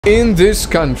In this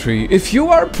country, if you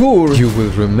are poor, you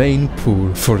will remain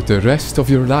poor for the rest of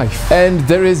your life. And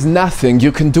there is nothing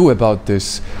you can do about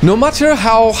this. No matter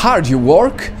how hard you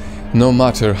work, no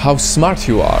matter how smart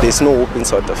you are. There's no hope in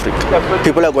South Africa.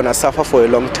 People are gonna suffer for a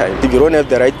long time. If you don't have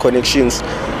the right connections,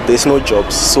 there's no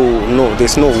jobs. So no,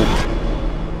 there's no hope.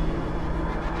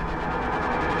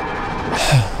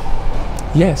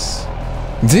 Yes.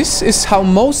 This is how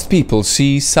most people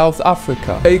see South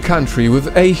Africa. A country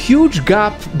with a huge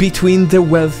gap between the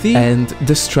wealthy and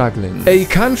the struggling. A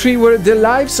country where the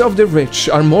lives of the rich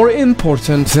are more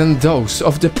important than those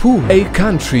of the poor. A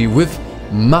country with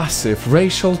massive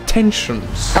racial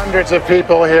tensions. Hundreds of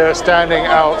people here standing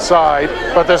outside,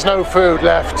 but there's no food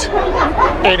left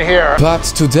in here. But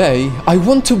today, I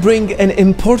want to bring an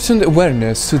important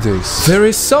awareness to this. There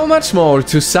is so much more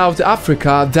to South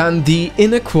Africa than the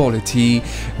inequality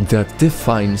that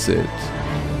defines it.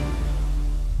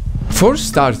 For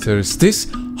starters, this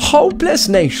hopeless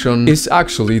nation is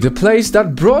actually the place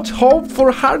that brought hope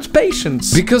for heart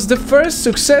patients, because the first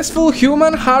successful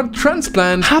human heart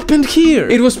transplant happened here.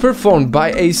 It was performed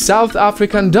by a South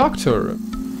African doctor.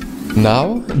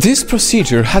 Now, this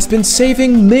procedure has been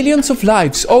saving millions of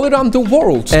lives all around the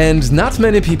world, and not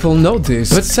many people know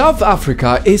this, but South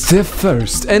Africa is the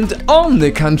first and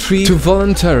only country to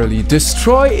voluntarily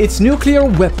destroy its nuclear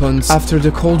weapons after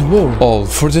the Cold War, all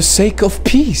for the sake of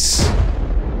peace.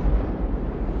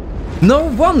 No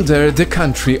wonder the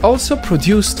country also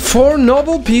produced 4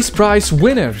 Nobel Peace Prize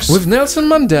winners, with Nelson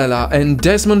Mandela and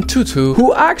Desmond Tutu,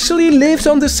 who actually lived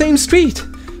on the same street.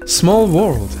 Small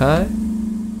world, huh?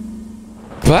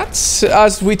 But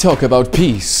as we talk about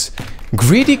peace,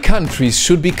 greedy countries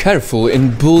should be careful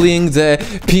in bullying the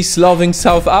peace-loving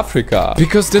South Africa,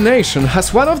 because the nation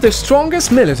has one of the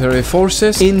strongest military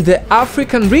forces in the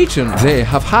African region. They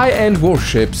have high-end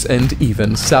warships and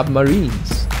even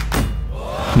submarines.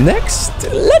 Next,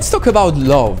 let's talk about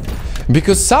love,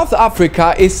 because South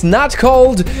Africa is not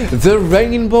called the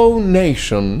Rainbow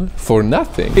Nation for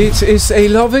nothing. It is a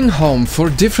loving home for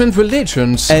different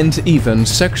religions and even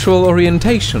sexual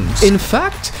orientations. In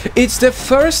fact, it's the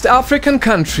first African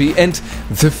country and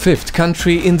the 5th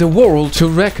country in the world to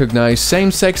recognize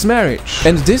same-sex marriage.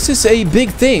 And this is a big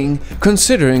thing,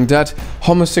 considering that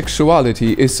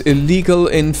homosexuality is illegal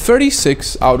in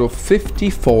 36 out of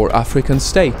 54 African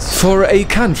states. For a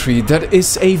country that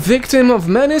is a victim of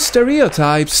many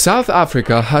stereotypes, South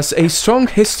Africa has a strong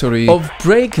history of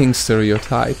breaking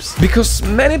stereotypes, because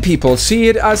many people see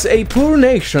it as a poor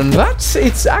nation, but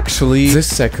it's actually the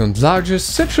 2nd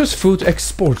largest citrus fruit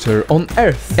exporter on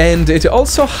earth, and it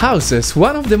also houses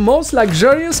one of the most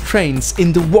luxurious trains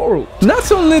in the world.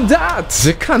 Not only that,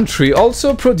 the country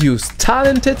also produced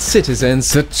talented citizens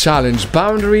that challenge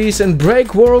boundaries and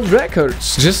break world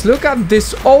records. Just look at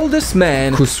this oldest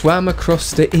man who swam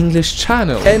across the English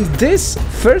Channel, and this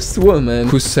first woman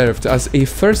who served as a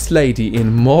first lady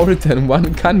in more than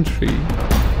one country.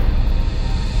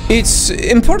 It's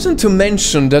important to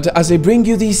mention that as I bring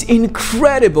you these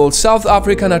incredible South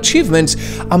African achievements,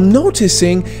 I'm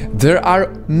noticing there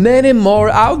are many more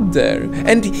out there,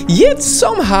 and yet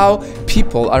somehow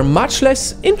people are much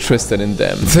less interested in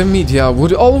them. The media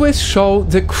would always show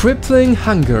the crippling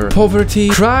hunger, poverty,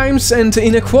 crimes and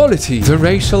inequality, the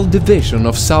racial division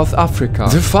of South Africa,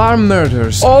 the farm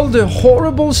murders, all the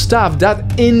horrible stuff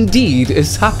that indeed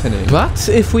is happening. But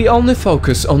if we only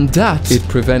focus on that, it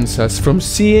prevents us from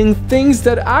seeing things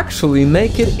that actually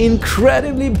make it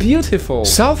incredibly beautiful.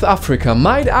 South Africa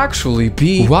might actually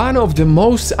be one of the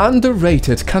most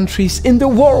underrated countries in the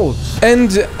world.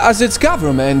 And as its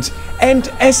government,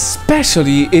 and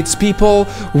especially its people,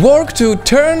 work to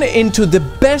turn into the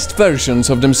best versions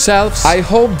of themselves, I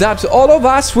hope that all of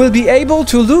us will be able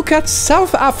to look at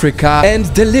South Africa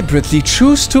and deliberately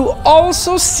choose to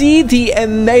also see the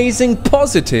amazing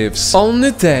positives.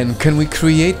 Only then can we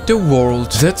create the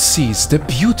world that sees the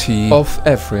beauty of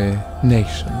every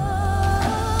nation.